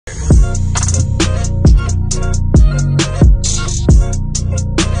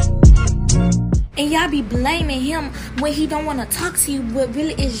And y'all be blaming him when he don't want to talk to you, but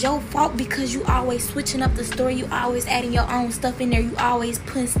really it's your fault because you always switching up the story. You always adding your own stuff in there. You always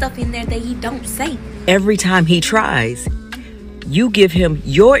putting stuff in there that he don't say. Every time he tries, you give him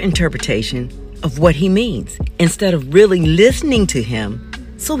your interpretation of what he means instead of really listening to him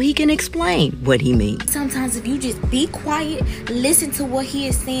so he can explain what he means. Sometimes if you just be quiet, listen to what he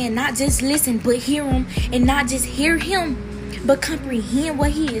is saying, not just listen, but hear him, and not just hear him, but comprehend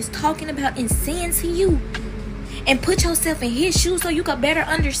what he is talking about and saying to you, and put yourself in his shoes so you can better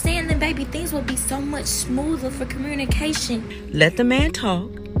understand them, baby. Things will be so much smoother for communication. Let the man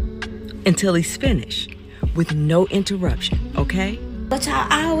talk until he's finished with no interruption, okay? But y'all,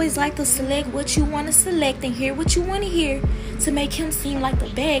 I always like to select what you want to select and hear what you want to hear to make him seem like the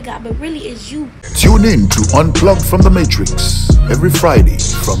bad guy, but really it's you. Tune in to Unplugged from the Matrix every Friday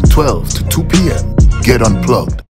from 12 to 2 p.m. Get unplugged.